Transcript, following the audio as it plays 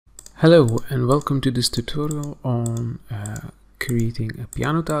Hello and welcome to this tutorial on creating a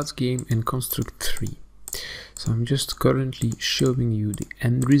piano tiles game in Construct 3. So I'm just currently showing you the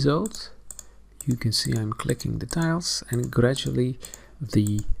end result. You can see I'm clicking the tiles and gradually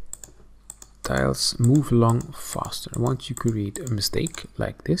the tiles move along faster. Once you create a mistake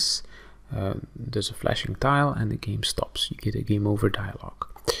like this, there's a flashing tile and the game stops. You get a game over dialog.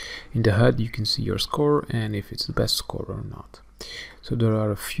 In the HUD you can see your score and if it's the best score or not. So there are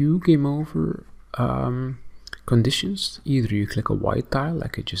a few game over conditions. Either you click a white tile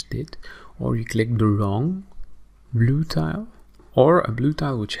like I just did, or you click the wrong blue tile, or a blue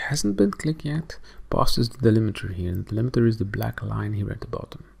tile which hasn't been clicked yet passes the delimiter here, and the delimiter is the black line here at the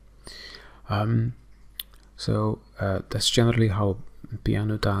bottom. That's generally how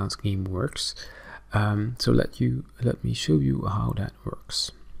piano tiles game works. So let me show you how that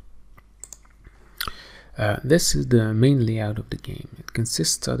works. This is the main layout of the game. It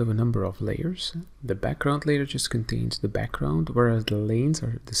consists out of a number of layers. The background layer just contains the background, whereas the lanes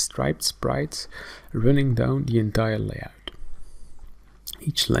are the striped sprites running down the entire layout.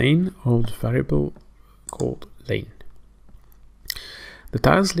 Each lane holds a variable called lane. The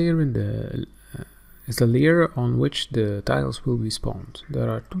tiles layer is the layer on which the tiles will be spawned.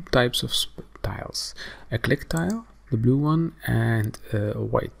 There are two types of tiles: a click tile, the blue one, and a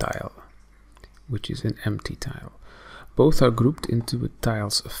white tile, which is an empty tile. Both are grouped into a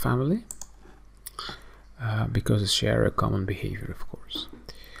tiles family because they share a common behavior, of course.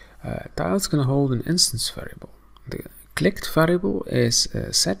 Tiles can hold an instance variable. The clicked variable is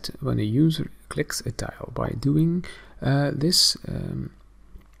set when a user clicks a tile. By doing this,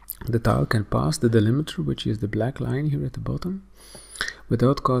 the tile can pass the delimiter, which is the black line here at the bottom,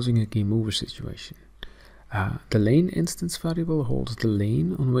 without causing a game over situation. The lane instance variable holds the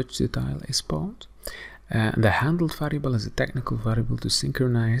lane on which the tile is spawned. The handled variable is a technical variable to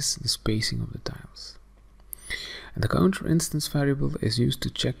synchronize the spacing of the tiles. And the counter instance variable is used to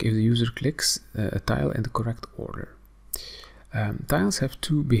check if the user clicks a tile in the correct order. Tiles have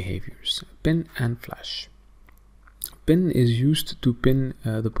two behaviors: pin and flash. Pin is used to pin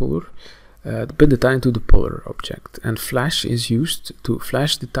pin the tile to the polar object, and flash is used to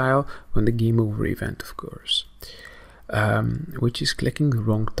flash the tile when the game over event occurs, which is clicking the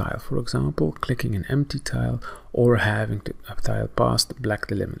wrong tile, for example clicking an empty tile or having a tile pass the black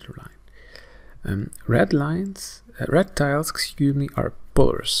delimiter line. Red tiles are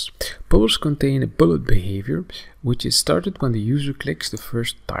pullers. Pullers contain a bullet behavior which is started when the user clicks the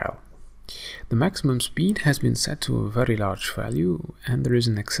first tile. The maximum speed has been set to a very large value and there is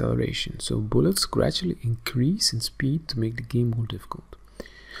an acceleration, so bullets gradually increase in speed to make the game more difficult.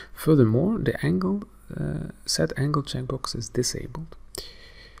 Furthermore, the set angle checkbox is disabled.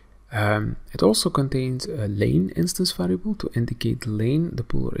 It also contains a lane instance variable to indicate the lane the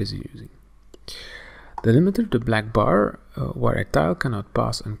puller is using. The limiter, the black bar, where a tile cannot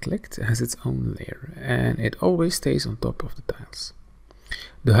pass unclicked, has its own layer and it always stays on top of the tiles.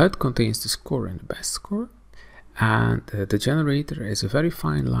 The HUD contains the score and the best score, and the generator is a very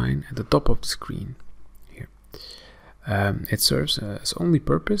fine line at the top of the screen here. It serves as only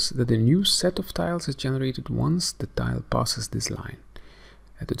purpose that a new set of tiles is generated once the tile passes this line.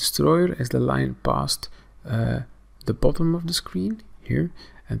 The destroyer is the line past the bottom of the screen here,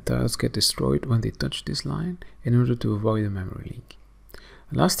 and tiles get destroyed when they touch this line in order to avoid a memory leak.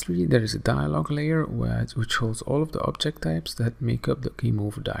 Lastly, there is a dialog layer which holds all of the object types that make up the game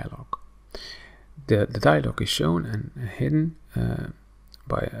over dialog. The dialog is shown and hidden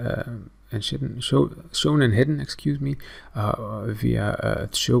via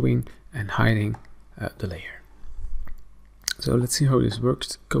showing and hiding the layer. So let's see how this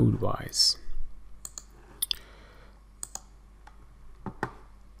works code-wise.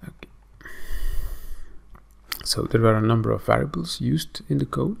 So there are a number of variables used in the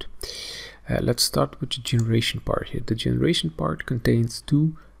code. Let's start with the generation part here. The generation part contains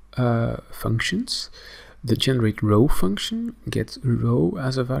two functions. The generate row function gets row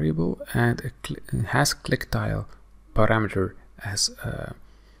as a variable and has click tile parameter as a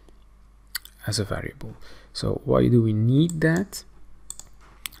variable. So why do we need that?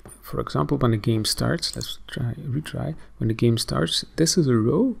 For example, when the game starts, let's retry. When the game starts, this is a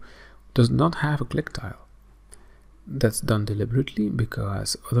row, does not have a click tile. That's done deliberately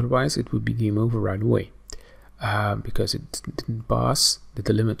because otherwise it would be game over right away, because it didn't pass the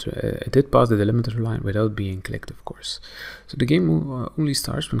delimiter. It did pass the delimiter line without being clicked, of course. So the game only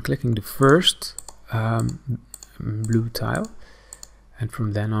starts when clicking the first blue tile, and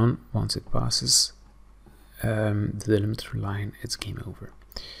from then on, once it passes the delimiter line, it's game over.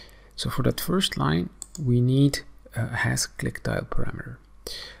 So for that first line we need a has click tile parameter.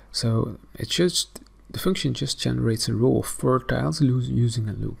 So the function just generates a row of 4 tiles using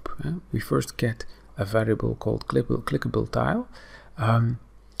a loop. We first get a variable called clickable tile, and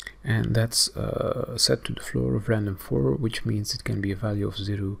that's set to the floor of random 4, which means it can be a value of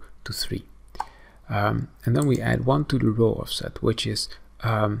 0 to 3. And then we add 1 to the row offset, which is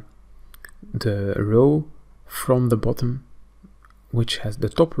the row from the bottom, which has the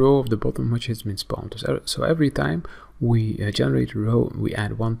top row of the bottom which has been spawned. So every time we generate a row, we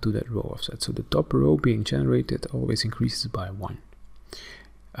add 1 to that row offset. So the top row being generated always increases by 1.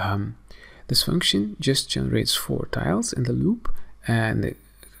 This function just generates 4 tiles in the loop, and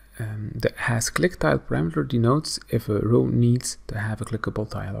the has click tile parameter denotes if a row needs to have a clickable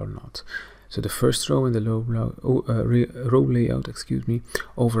tile or not. So the first row in the row layout,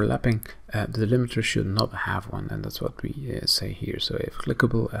 overlapping the delimiter should not have one, and that's what we say here. So if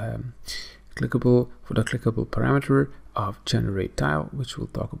clickable for the clickable parameter of generate tile, which we'll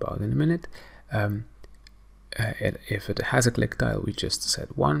talk about in a minute, if it has a click tile, we just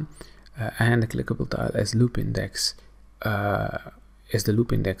set 1, and the clickable tile as loop index is the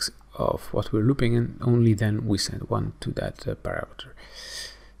loop index of what we're looping in. Only then we send 1 to that parameter.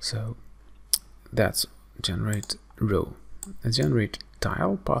 So that's generate row. A generate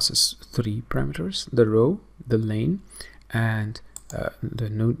tile passes 3 parameters: the row, the lane, and the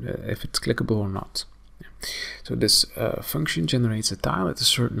node, if it's clickable or not. So this function generates a tile at a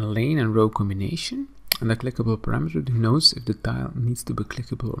certain lane and row combination, and the clickable parameter denotes if the tile needs to be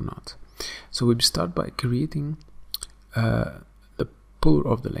clickable or not. So we start by creating the puller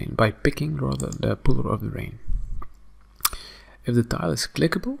of the lane, by picking rather the puller of the lane. If the tile is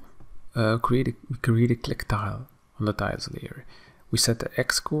clickable, we create a click tile on the tiles layer. We set the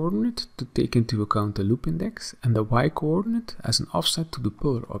x coordinate to take into account the loop index, and the y coordinate as an offset to the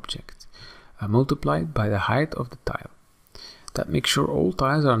puller object, multiplied by the height of the tile. That makes sure all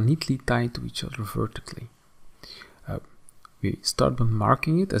tiles are neatly tied to each other vertically. We start by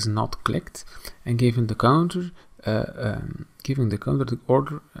marking it as not clicked and giving the counter the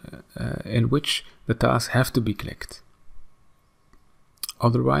order in which the tiles have to be clicked.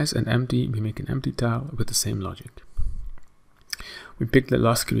 Otherwise, we make an empty tile with the same logic. We pick the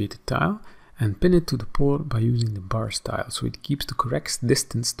last created tile and pin it to the puller by using the bar style, so it keeps the correct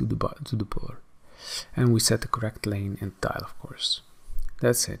distance to the puller. And we set the correct lane and tile, of course.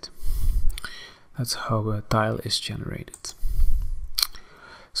 That's it. That's how a tile is generated.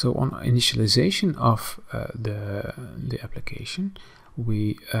 So on initialization of the application,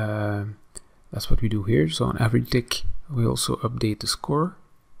 that's what we do here. So on every tick, we also update the score.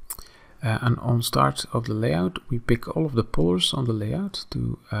 And on start of the layout, we pick all of the pullers on the layout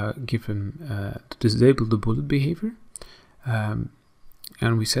to give them to disable the bullet behavior,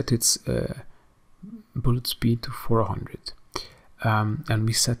 and we set its bullet speed to 400, and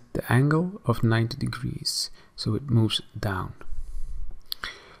we set the angle of 90 degrees, so it moves down.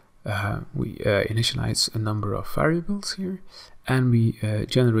 We initialize a number of variables here, and we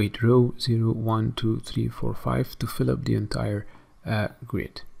generate row 0, 1, 2, 3, 4, 5 to fill up the entire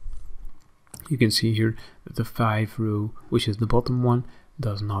grid. You can see here that the 5 row, which is the bottom one,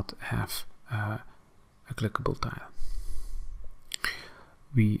 does not have a clickable tile.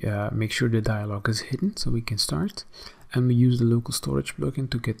 We make sure the dialog is hidden so we can start, and we use the local storage plugin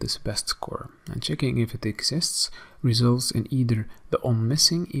to get this best score. And checking if it exists results in either the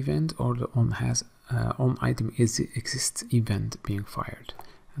onMissing event or the onItemExists event being fired.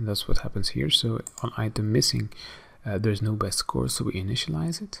 And that's what happens here. So on item missing, there's no best score, so we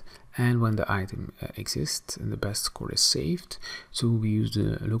initialize it, and when the item exists and the best score is saved, so we use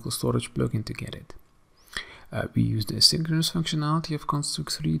the local storage plugin to get it. We use the asynchronous functionality of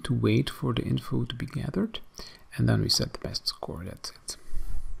construct3 to wait for the info to be gathered, and then we set the best score. That's it.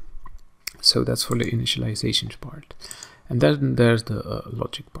 So that's for the initialization part, and then there's the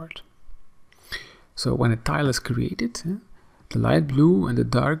logic part. So when a tile is created, the light blue and the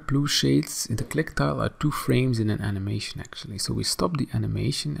dark blue shades in the click tile are 2 frames in an animation actually. So we stop the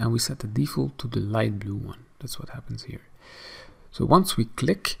animation and we set the default to the light blue one. That's what happens here. So once we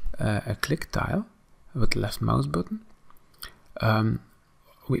click a click tile with the left mouse button,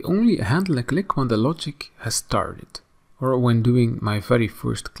 we only handle a click when the logic has started, or when doing my very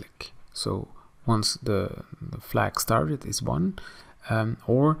first click. So once the flag started is 1,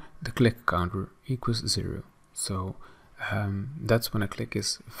 or the click counter equals 0. So that's when a click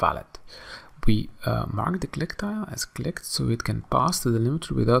is valid. We mark the click tile as clicked so it can pass the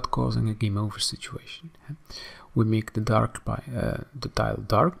delimiter without causing a game over situation. We make the tile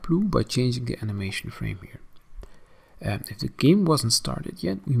dark blue by changing the animation frame here. If the game wasn't started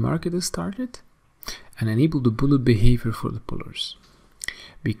yet, we mark it as started and enable the bullet behavior for the pullers.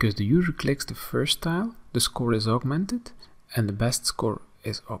 Because the user clicks the first tile, the score is augmented, and the best score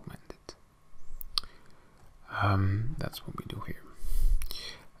is augmented. That's what we do here.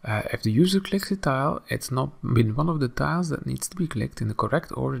 If the user clicks a tile, it's not been one of the tiles that needs to be clicked in the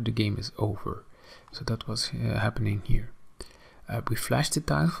correct order, the game is over. So that was happening here. We flash the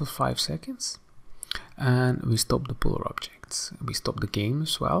tile for 5 seconds, and we stop the puller objects. We stop the game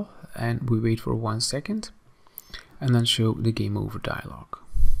as well, and we wait for 1 second, and then show the game over dialog.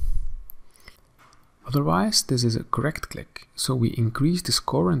 Otherwise, this is a correct click. So we increase the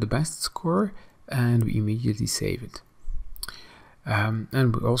score and the best score, and we immediately save it.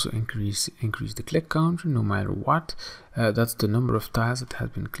 And we also increase the click counter no matter what. That's the number of tiles that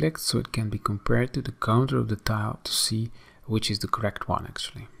have been clicked, so it can be compared to the counter of the tile to see which is the correct one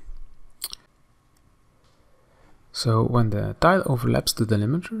actually. So when the tile overlaps the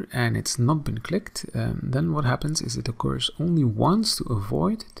delimiter and it's not been clicked, then what happens is it occurs only once. To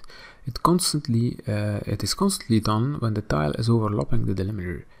avoid it, it is constantly done when the tile is overlapping the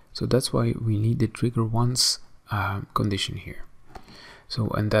delimiter. So that's why we need the trigger once condition here. So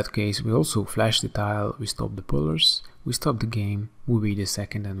in that case, we also flash the tile, we stop the pullers, we stop the game, we wait a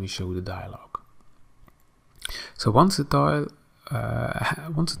second, and we show the dialog. So once the tile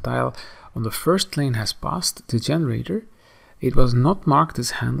on the first lane has passed the generator, it was not marked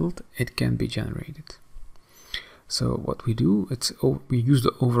as handled, it can be generated. So what we do, we use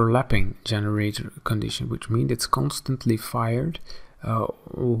the overlapping generator condition, which means it's constantly fired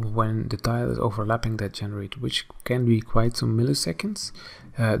when the tile is overlapping that generator, which can be quite some milliseconds,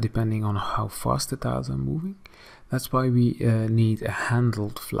 depending on how fast the tiles are moving. That's why we need a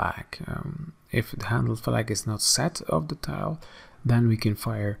handled flag. If the handled flag is not set of the tile, then we can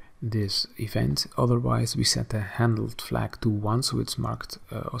fire this event. Otherwise, we set a handled flag to 1, so it's marked,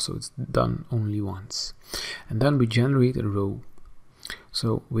 so it's done only once. And then we generate a row.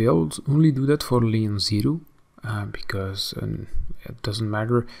 So we only do that for lane 0, because it doesn't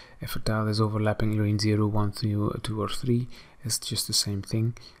matter if a tile is overlapping lane 0, 1, 2, or 3, it's just the same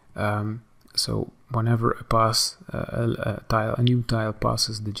thing. So whenever a new tile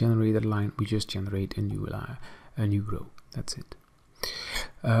passes the generator line, we just generate a new row. That's it.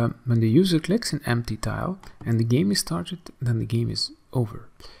 When the user clicks an empty tile and the game is started, then the game is over.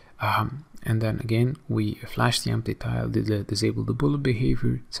 And then again, we flash the empty tile, disable the bullet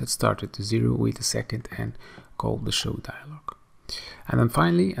behavior, set started to 0, wait a second, and call the show dialog. And then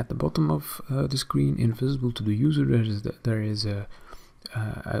finally, at the bottom of the screen, invisible to the user, there is an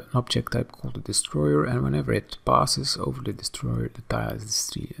object type called the destroyer, and whenever it passes over the destroyer, the tile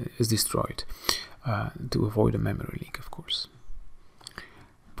is destroyed, to avoid a memory leak, of course.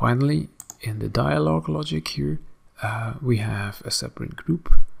 Finally, in the dialog logic here, we have a separate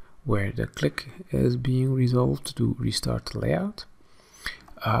group where the click is being resolved to restart the layout.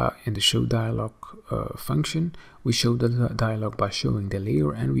 In the show dialog function, we show the dialog by showing the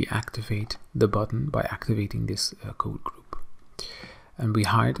layer, and we activate the button by activating this code group. And we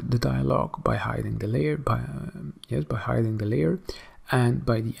hide the dialog by hiding the layer, and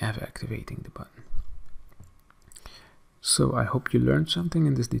by deactivating the button. So I hope you learned something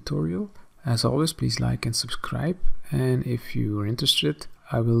in this tutorial. As always, please like and subscribe, and if you are interested,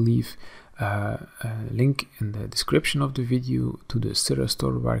 I will leave a link in the description of the video to the Sira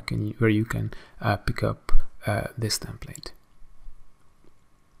store where you can pick up this template.